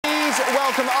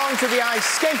welcome onto the ice,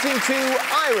 skating to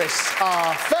Iris,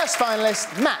 our first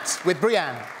finalist, Matt, with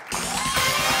Brianne.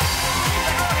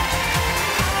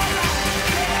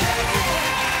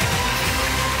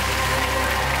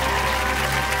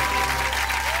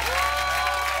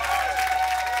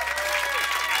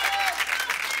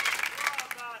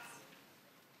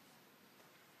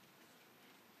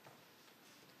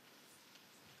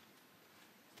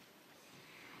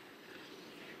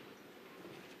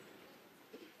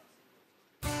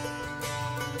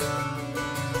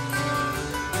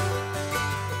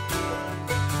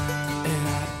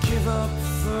 Give up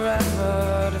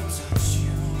forever to touch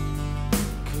you,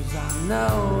 'cause I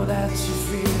know that you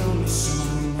feel me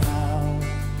somehow.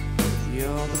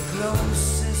 You're the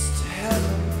closest to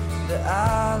heaven that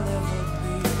I'll ever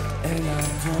be, and I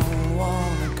don't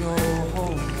wanna go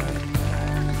home right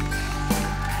now.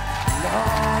 And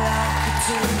all I can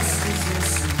taste is your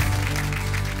smell,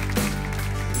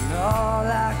 and all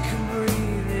I can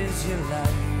breathe is your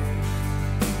light.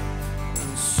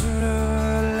 And sooner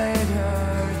or later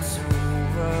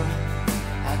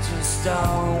I just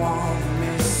don't want to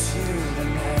miss you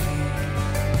tonight.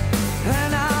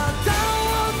 And I don't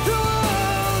want the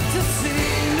world to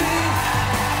see me,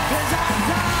 'cause I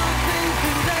don't think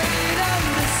that they'd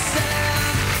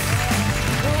understand.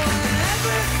 When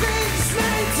everything's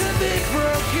made to be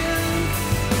broken,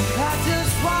 I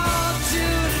just want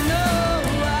you to know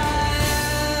I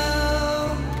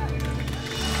am.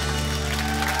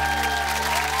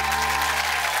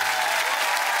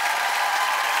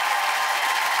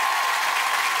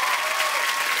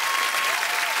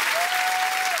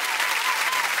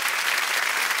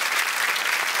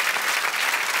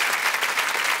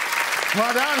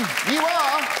 Well done. You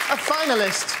are a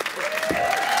finalist.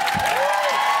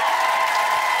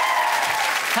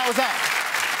 How was that?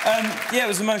 Yeah, it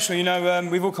was emotional. You know,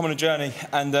 we've all come on a journey,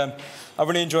 and I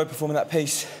really enjoyed performing that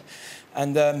piece.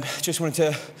 And just wanted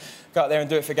to go out there and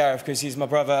do it for Gareth, because he's my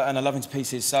brother and I love him to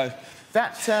pieces. So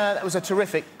That was a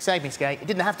terrific saving skate. It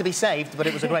didn't have to be saved, but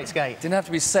it was a great skate. Didn't have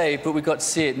to be saved, but we got to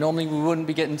see it. Normally, we wouldn't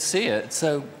be getting to see it.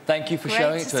 So, thank you for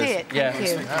showing it to us. Thank you.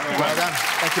 Well done.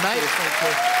 Thank you, mate.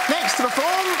 Thank you. Next to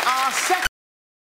perform, our second...